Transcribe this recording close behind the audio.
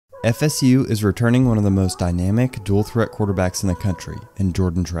FSU is returning one of the most dynamic dual-threat quarterbacks in the country in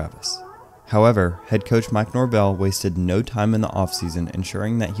Jordan Travis. However, head coach Mike Norvell wasted no time in the offseason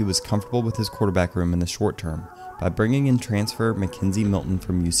ensuring that he was comfortable with his quarterback room in the short term by bringing in transfer Mackenzie Milton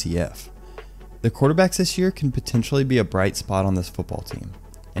from UCF. The quarterbacks this year can potentially be a bright spot on this football team,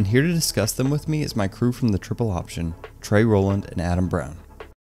 and here to discuss them with me is my crew from the Triple Option, Trey Rowland and Adam Brown.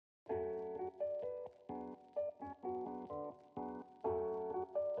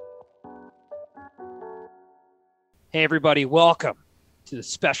 Hey everybody, welcome to the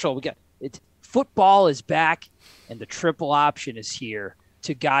special. Football is back and the Triple Option is here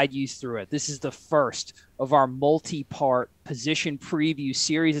to guide you through it. This is the first of our multi-part position preview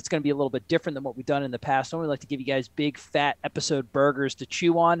series. It's going to be a little bit different than what we've done in the past. I normally like to give you guys big fat episode burgers to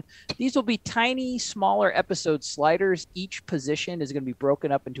chew on. These will be tiny, smaller episode sliders. Each position is going to be broken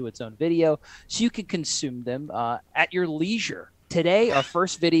up into its own video so you can consume them at your leisure. Today, our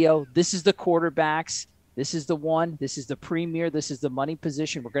first video, this is the quarterbacks. This is the one. This is the premier. This is the money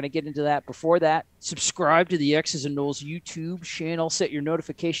position. We're going to get into that. Before that, subscribe to the X's and Knowles YouTube channel. Set your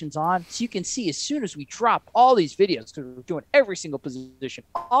notifications on so you can see as soon as we drop all these videos, because we're doing every single position,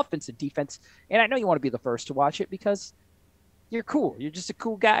 offense and defense. And I know you want to be the first to watch it because you're cool. You're just a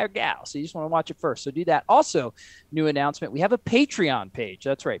cool guy or gal, so you just want to watch it first. So do that. Also, new announcement. We have a Patreon page.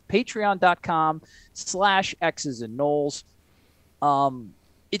 That's right. Patreon.com/X's and Knowles.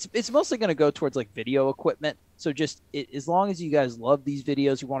 It's mostly going to go towards like video equipment. So just as long as you guys love these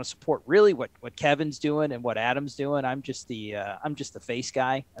videos, you want to support really what Kevin's doing and what Adam's doing. I'm just the face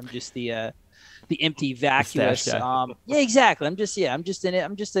guy. I'm just the empty vacuous. Yeah, exactly. I'm just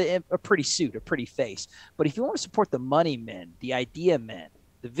a pretty suit, a pretty face. But if you want to support the money men, the idea men,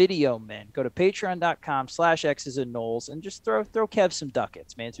 the video men, go to patreon.com/X's and Knowles and just throw Kev some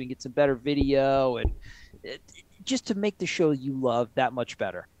ducats, man, so we can get some better video and just to make the show you love that much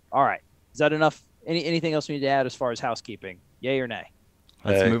better. All right. Is that enough? Anything else we need to add as far as housekeeping? Yay or nay?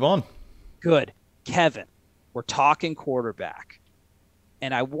 Let's move on. Good. Kevin, we're talking quarterback.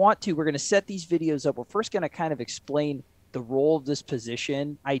 And we're going to set these videos up. We're first going to kind of explain the role of this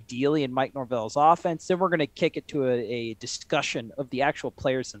position, ideally in Mike Norvell's offense. Then we're going to kick it to a discussion of the actual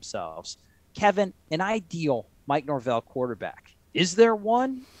players themselves. Kevin, an ideal Mike Norvell quarterback. Is there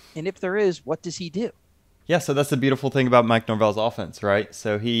one? And if there is, what does he do? Yeah, so that's the beautiful thing about Mike Norvell's offense, right?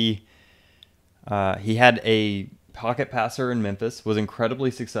 So he had a pocket passer in Memphis, was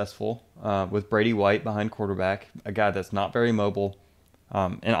incredibly successful with Brady White behind quarterback, a guy that's not very mobile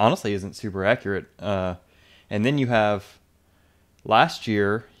and honestly isn't super accurate. And then you have last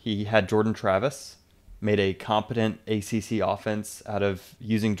year, he had Jordan Travis, made a competent ACC offense out of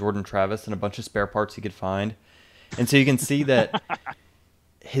using Jordan Travis and a bunch of spare parts he could find. And so you can see that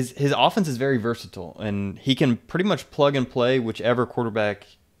his offense is very versatile, and he can pretty much plug and play whichever quarterback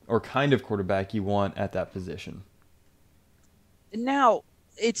or kind of quarterback you want at that position. Now,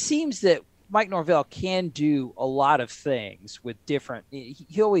 it seems that Mike Norvell can do a lot of things with different.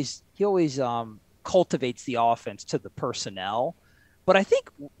 He always cultivates the offense to the personnel. But I think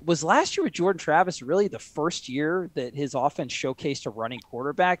was last year with Jordan Travis really the first year that his offense showcased a running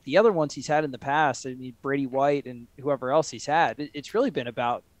quarterback. The other ones he's had in the past, I mean, Brady White and whoever else he's had, it's really been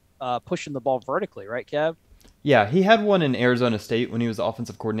about pushing the ball vertically, right, Kev? Yeah, he had one in Arizona State when he was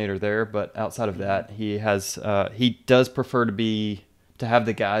offensive coordinator there, but outside of that, he does prefer to have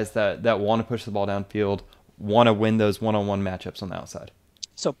the guys that want to push the ball downfield, want to win those one-on-one matchups on the outside.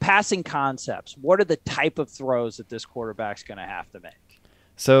 So passing concepts, what are the type of throws that this quarterback's going to have to make?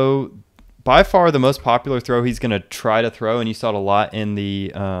 So by far the most popular throw he's going to try to throw, and you saw it a lot in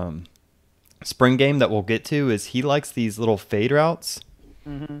the spring game that we'll get to, is he likes these little fade routes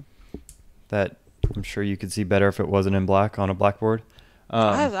that I'm sure you could see better if it wasn't in black on a blackboard.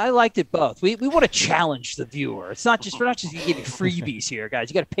 I liked it both. We want to challenge the viewer. We're not just going to give you freebies here, guys.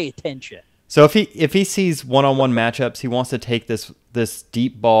 You got to pay attention. So if he sees one-on-one matchups, he wants to take this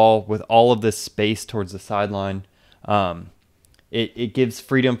deep ball with all of this space towards the sideline. It gives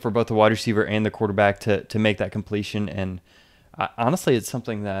freedom for both the wide receiver and the quarterback to make that completion. And honestly, it's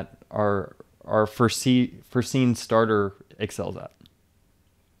something that our foreseen starter excels at.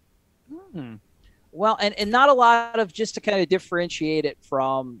 Well, and not a lot of, just to kind of differentiate it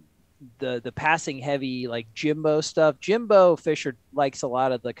from the passing heavy like Jimbo stuff. Jimbo Fisher likes a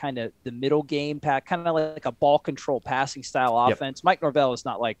lot of the kind of the middle game pack, kind of like a ball control passing style offense. Yep. Mike Norvell is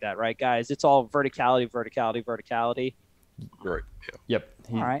not like that, right, guys? It's all verticality. Right. Yeah.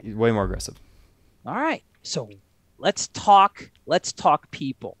 Yep. He's way more aggressive. All right. So let's talk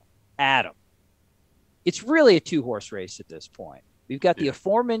people. Adam. It's really a two-horse race at this point. We've got the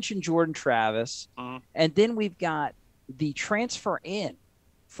aforementioned Jordan Travis, and then we've got the transfer in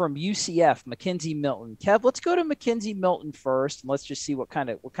from UCF, Mackenzie Milton. Kev, let's go to Mackenzie Milton first, and let's just see what kind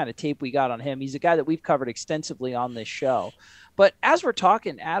of tape we got on him. He's a guy that we've covered extensively on this show. But as we're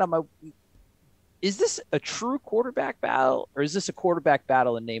talking, Adam, is this a true quarterback battle, or is this a quarterback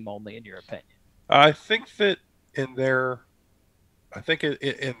battle in name only, in your opinion? I think that in their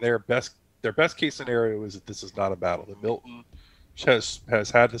best case scenario is that this is not a battle. That Milton has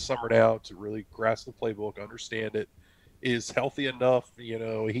had the summer now to really grasp the playbook, understand it, is healthy enough.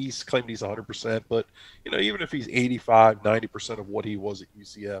 He's claimed he's 100%, but even if he's 85, 90% of what he was at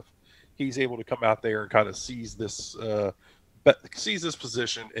UCF, he's able to come out there and kind of seize this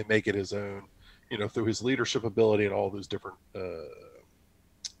position and make it his own. Through his leadership ability and all those different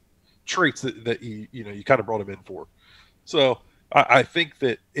traits that you kind of brought him in for. So I think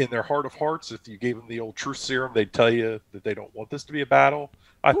that in their heart of hearts, if you gave them the old truth serum, they'd tell you that they don't want this to be a battle.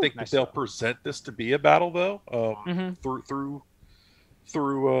 I think that they'll present this to be a battle, though, through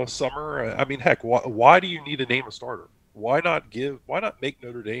summer. I mean, heck, why do you need to name a starter? Why not make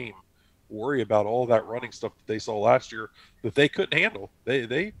Notre Dame worry about all that running stuff that they saw last year that they couldn't handle?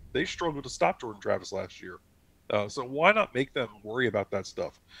 They struggled to stop Jordan Travis last year. So why not make them worry about that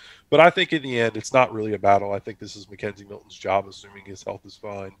stuff? But I think in the end, it's not really a battle. I think this is Mackenzie Milton's job, assuming his health is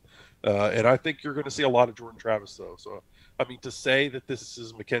fine. And I think you're going to see a lot of Jordan Travis, though. So, I mean, to say that this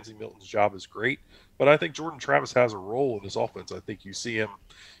is Mackenzie Milton's job is great, but I think Jordan Travis has a role in this offense. I think you see him,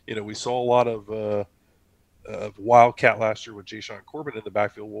 we saw a lot of Wildcat last year with Ja'Shawn Corbin in the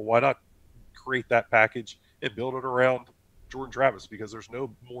backfield. Well, why not create that package and build it around Jordan Travis? Because there's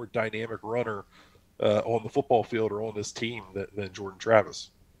no more dynamic runner on the football field or on this team than Jordan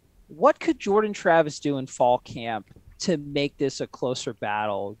Travis. What could Jordan Travis do in fall camp to make this a closer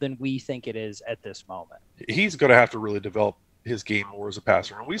battle than we think it is at this moment? He's going to have to really develop his game more as a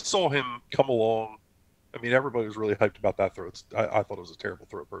passer. And we saw him come along. I mean, everybody was really hyped about that throw. I thought it was a terrible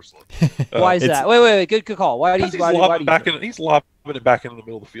throw, personally. Why is that? Wait. Good call. He's lobbing it back into the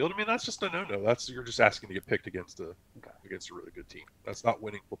middle of the field. I mean, that's just a no-no. You're just asking to get picked against a really good team. That's not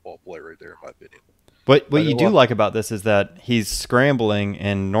winning football play right there, in my opinion. What you do like about this is that he's scrambling,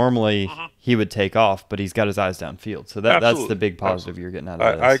 and normally he would take off, but he's got his eyes downfield. So that's the big positive you're getting out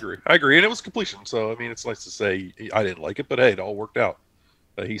of this. I agree. And it was completion. So, I mean, it's nice to say I didn't like it, but hey, it all worked out.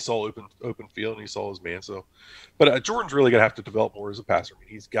 He saw open field, and he saw his man. So, but Jordan's really going to have to develop more as a passer. I mean,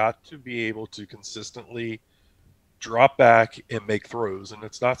 he's got to be able to consistently drop back and make throws, and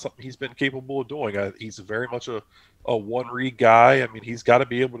it's not something he's been capable of doing. He's very much a one-read guy. I mean, he's got to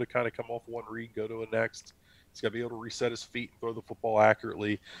be able to kind of come off one read, go to a next. He's got to be able to reset his feet and throw the football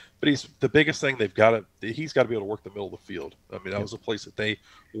accurately. But the biggest thing he's got to be able to work the middle of the field. I mean, that was a place that they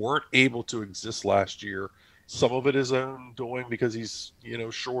weren't able to exist last year. Some of it is his own doing because he's,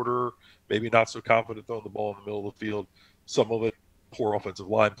 shorter, maybe not so confident throwing the ball in the middle of the field. Some of it, poor offensive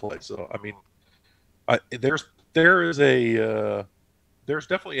line play. So, I mean, there's definitely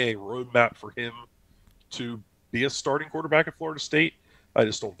a roadmap for him to be a starting quarterback at Florida State. I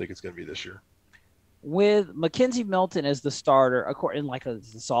just don't think it's going to be this year. With Mackenzie Milton as the starter, according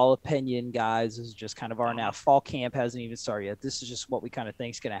it's all opinion, guys. This is just kind of our now. Fall camp hasn't even started yet. This is just what we kind of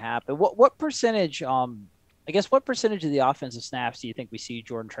think is going to happen. What percentage? What percentage of the offensive snaps do you think we see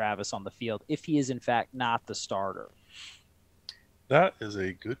Jordan Travis on the field if he is in fact not the starter? That is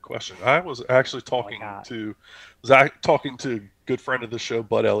a good question. I was actually talking to a good friend of the show,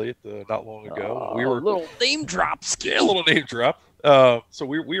 Bud Elliott, not long ago. We were a little name drop. Yeah, a little name drop. So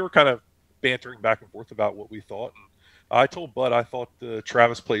we were kind of bantering back and forth about what we thought, and I told Bud I thought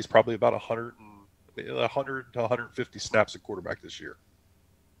Travis plays probably about 100 to 150 snaps at quarterback this year.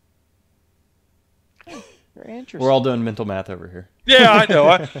 Very interesting. We're all doing mental math over here. Yeah, I know.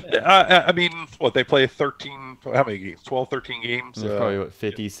 I mean, they play 13, how many games? 12, 13 games? Probably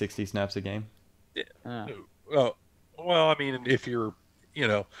 50, 60 snaps a game? Yeah. Well, I mean, if you're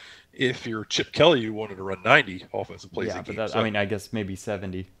Chip Kelly, you wanted to run 90 offensive plays a game. But I guess maybe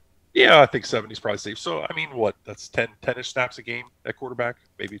 70. Yeah, I think 70 is probably safe. So, I mean, that's 10-ish snaps a game at quarterback?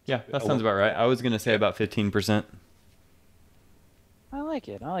 Maybe. Yeah, that sounds about right. I was going to say about 15%. I like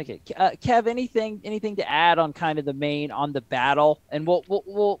it. Kev, anything to add on kind of on the battle? And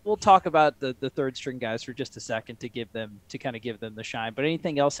we'll talk about the third string guys for just a second to give them the shine. But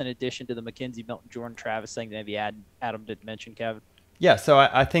anything else in addition to the Mackenzie Milton, Jordan Travis thing that maybe Adam didn't mention, Kevin? Yeah, so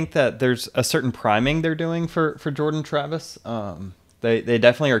I think that there's a certain priming they're doing for Jordan Travis. They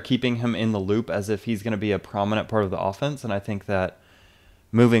definitely are keeping him in the loop as if he's going to be a prominent part of the offense, and I think that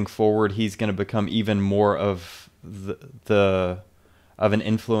moving forward he's going to become even more of of an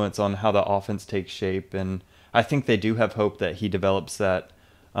influence on how the offense takes shape. And I think they do have hope that he develops that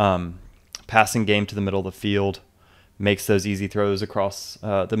passing game to the middle of the field, makes those easy throws across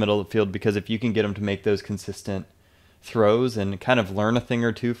the middle of the field, because if you can get him to make those consistent throws and kind of learn a thing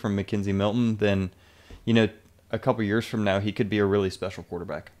or two from Mackenzie Milton, then, a couple years from now, he could be a really special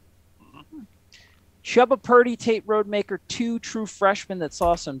quarterback. Chubba Purdy, Tate Rodemaker, two true freshmen that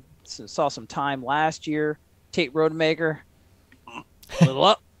saw some time last year. Tate Rodemaker, a little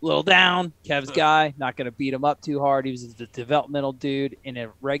up, a little down. Kev's guy, not going to beat him up too hard. He was the developmental dude in a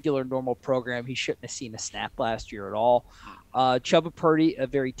regular, normal program. He shouldn't have seen a snap last year at all. Chubba Purdy, a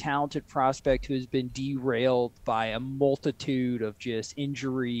very talented prospect who has been derailed by a multitude of just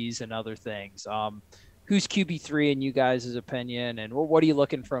injuries and other things. Who's QB3 in you guys' opinion, and what are you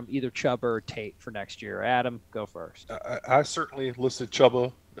looking from either Chubba or Tate for next year? Adam, go first. I certainly listed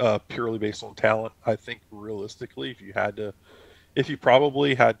Chubba purely based on talent. I think realistically, if you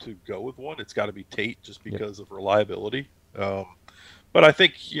probably had to go with one, it's got to be Tate, just because of reliability. But I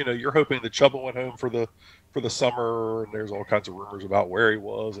think you're hoping that Chubba went home for the summer, and there's all kinds of rumors about where he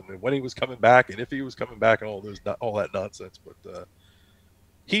was and when he was coming back and if he was coming back and all that nonsense. But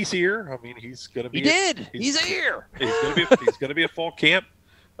he's here. I mean, he's going to be. He's here. He's going to be at fall camp.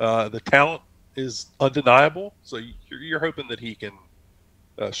 The talent is undeniable. So you're hoping that he can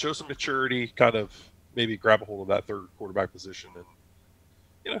show some maturity, kind of maybe grab a hold of that third quarterback position,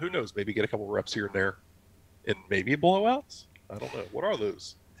 and who knows, maybe get a couple reps here and there, and maybe blowouts. I don't know. What are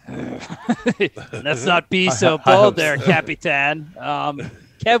those? Let's not be so bold there, Capitan.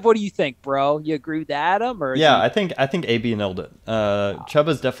 Kev, what do you think, bro? You agree with Adam? Or I think AB nailed it.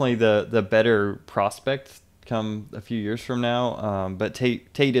 Chubba's definitely the better prospect come a few years from now. But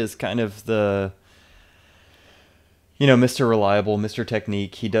Tate is kind of the Mr. Reliable, Mr.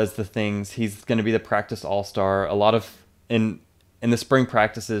 Technique. He does the things. He's going to be the practice all-star. A lot of in the spring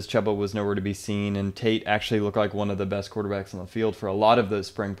practices, Chubba was nowhere to be seen, and Tate actually looked like one of the best quarterbacks on the field for a lot of those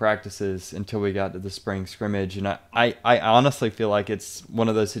spring practices until we got to the spring scrimmage. And I honestly feel like it's one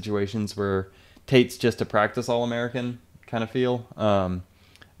of those situations where Tate's just a practice All-American kind of feel.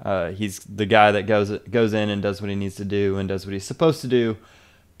 He's the guy that goes in and does what he needs to do and does what he's supposed to do,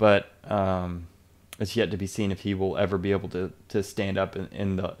 but it's yet to be seen if he will ever be able to stand up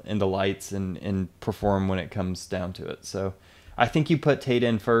in the lights and perform when it comes down to it. So I think you put Tate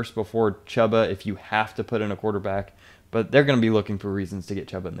in first before Chubba if you have to put in a quarterback, but they're going to be looking for reasons to get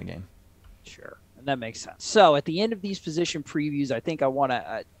Chubba in the game. Sure, and that makes sense. So at the end of these position previews, I think I want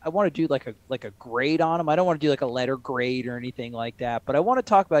to do like a grade on them. I don't want to do like a letter grade or anything like that, but I want to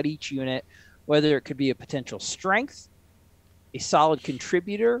talk about each unit, whether it could be a potential strength, a solid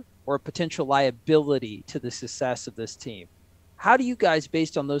contributor, or a potential liability to the success of this team. How do you guys,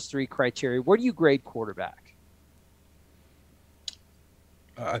 based on those three criteria, where do you grade quarterback?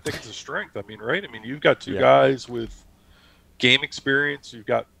 I think it's a strength. I mean, right? I mean, you've got two guys with game experience. You've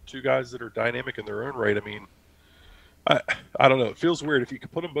got two guys that are dynamic in their own right. I mean, I don't know. It feels weird. If you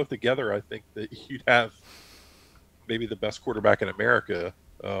could put them both together, I think that you'd have maybe the best quarterback in America.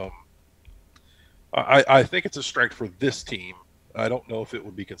 I think it's a strength for this team. I don't know if it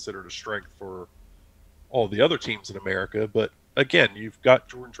would be considered a strength for all the other teams in America. But, again, you've got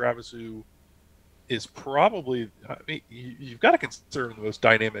Jordan Travis, who is probably, I mean, you've got to consider him the most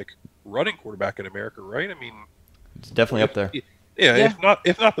dynamic running quarterback in America, right? I mean, it's definitely up there. Yeah,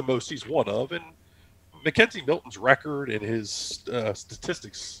 if not the most, he's one of. And Mackenzie Milton's record and his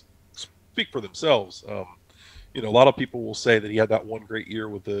statistics speak for themselves. A lot of people will say that he had that one great year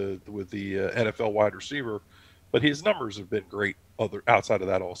with the NFL wide receiver, but his numbers have been great outside of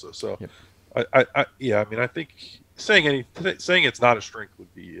that also. So, I mean, I think saying it's not a strength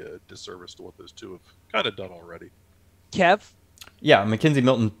would be a disservice to what those two have kind of done already. Kev? Yeah, Mackenzie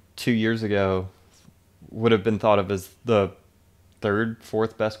Milton 2 years ago would have been thought of as the third,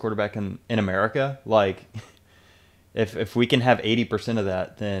 fourth best quarterback in America. Like, if we can have 80% of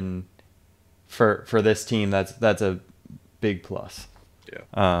that, then for this team, that's a big plus. Yeah.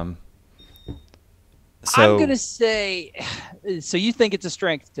 I'm gonna say, so you think it's a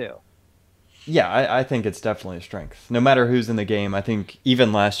strength too? Yeah, I think it's definitely a strength. No matter who's in the game, I think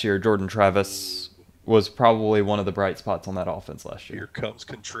even last year, Jordan Travis was probably one of the bright spots on that offense last year. Here comes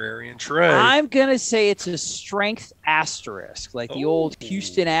contrarian Trey. I'm going to say it's a strength asterisk, like the old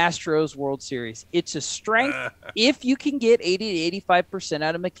Houston Astros World Series. It's a strength if you can get 80 to 85%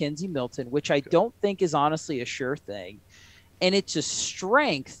 out of Mackenzie Milton, which I don't think is honestly a sure thing. And it's a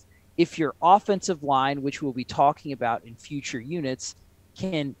strength if your offensive line, which we'll be talking about in future units,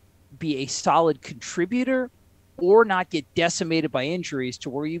 can be a solid contributor or not get decimated by injuries to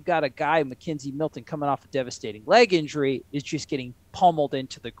where you've got a guy, Mackenzie Milton, coming off a devastating leg injury, is just getting pummeled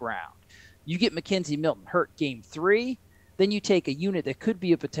into the ground. You get Mackenzie Milton hurt game 3, then you take a unit that could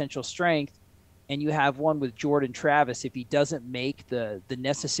be a potential strength and you have one with Jordan Travis, if he doesn't make the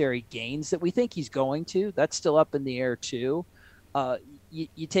necessary gains that we think he's going to, that's still up in the air too.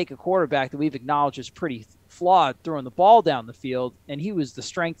 You take a quarterback that we've acknowledged is pretty flawed throwing the ball down the field, and he was the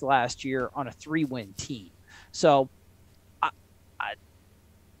strength last year on a 3-win team. So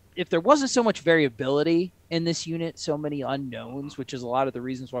if there wasn't so much variability in this unit, so many unknowns, which is a lot of the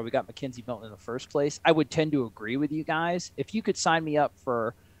reasons why we got McKenzie Milton in the first place, I would tend to agree with you guys. If you could sign me up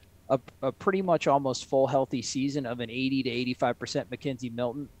for a pretty much almost full healthy season of an 80 to 85% McKenzie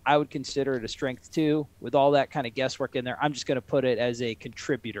Milton, I would consider it a strength 2 with all that kind of guesswork in there. I'm just going to put it as a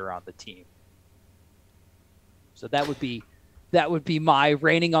contributor on the team. So that would be my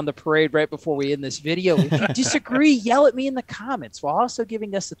raining on the parade right before we end this video. If you disagree, yell at me in the comments while also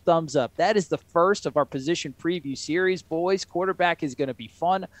giving us a thumbs up. That is the first of our position preview series, boys. Quarterback is going to be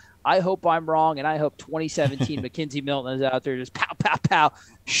fun. I hope I'm wrong, and I hope 2017 McKenzie Milton is out there just pow, pow, pow,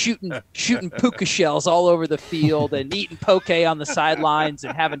 shooting puka shells all over the field and eating poke on the sidelines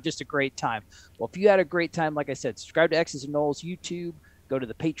and having just a great time. Well, if you had a great time, like I said, subscribe to X's and Knowles YouTube. Go to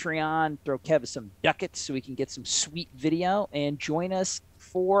the Patreon, throw Kev some ducats so we can get some sweet video, and join us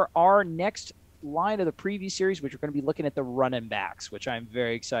for our next line of the preview series, which we're going to be looking at the running backs, which I'm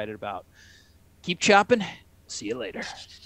very excited about. Keep chopping. See you later.